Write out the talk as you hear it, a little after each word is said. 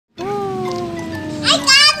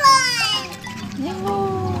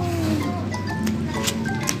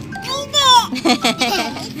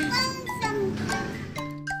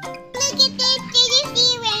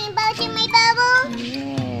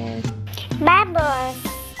bubbles.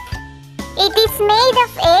 It is made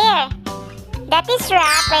of air that is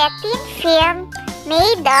wrapped by a thin film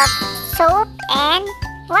made of soap and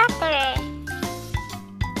water.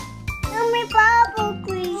 May bubble,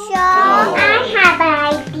 Krisha. I have an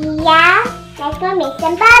idea. Let's go make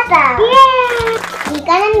some bubbles. Yeah. We're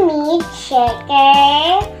gonna need sugar.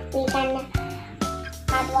 We're gonna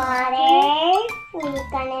add water. We're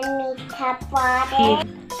gonna need tap water.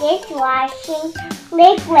 Dishwashing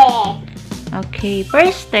liquid. Okay,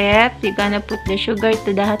 first step, you're gonna put the sugar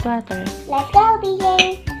to the hot water. Let's go,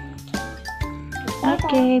 BJ.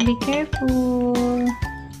 Okay, be careful.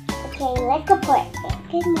 Okay, let's go pour it.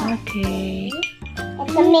 Good more. Okay.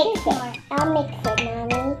 Let's go mix it. I'll mix it,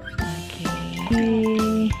 Mommy.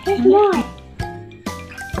 Okay. There's more.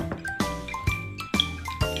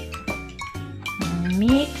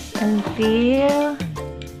 Mix until.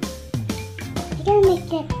 You're gonna mix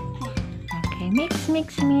it. Okay, mix.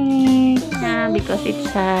 Because it's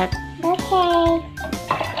hot. Okay.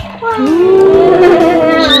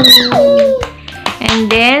 And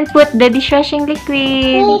then put the dishwashing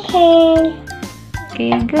liquid. Okay.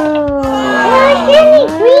 Okay, go. Oh, it's really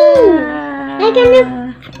green. I'm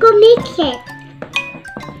gonna go mix it.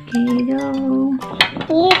 Okay, go.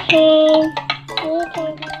 Me turn.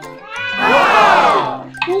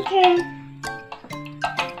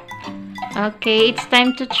 Okay, it's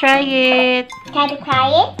time to try it. Time to try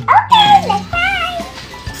it? Okay, let's try.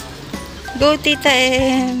 Go, Tita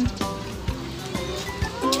M.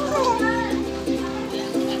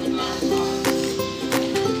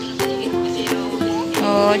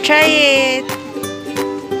 Oh, try it.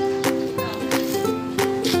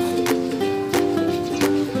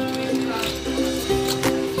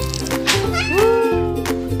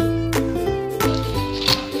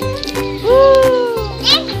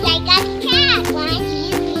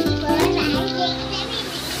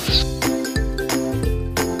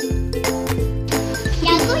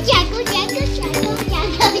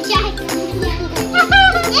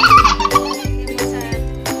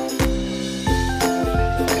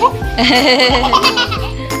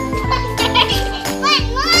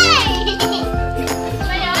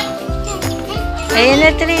 Ayan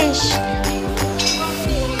na, Trish.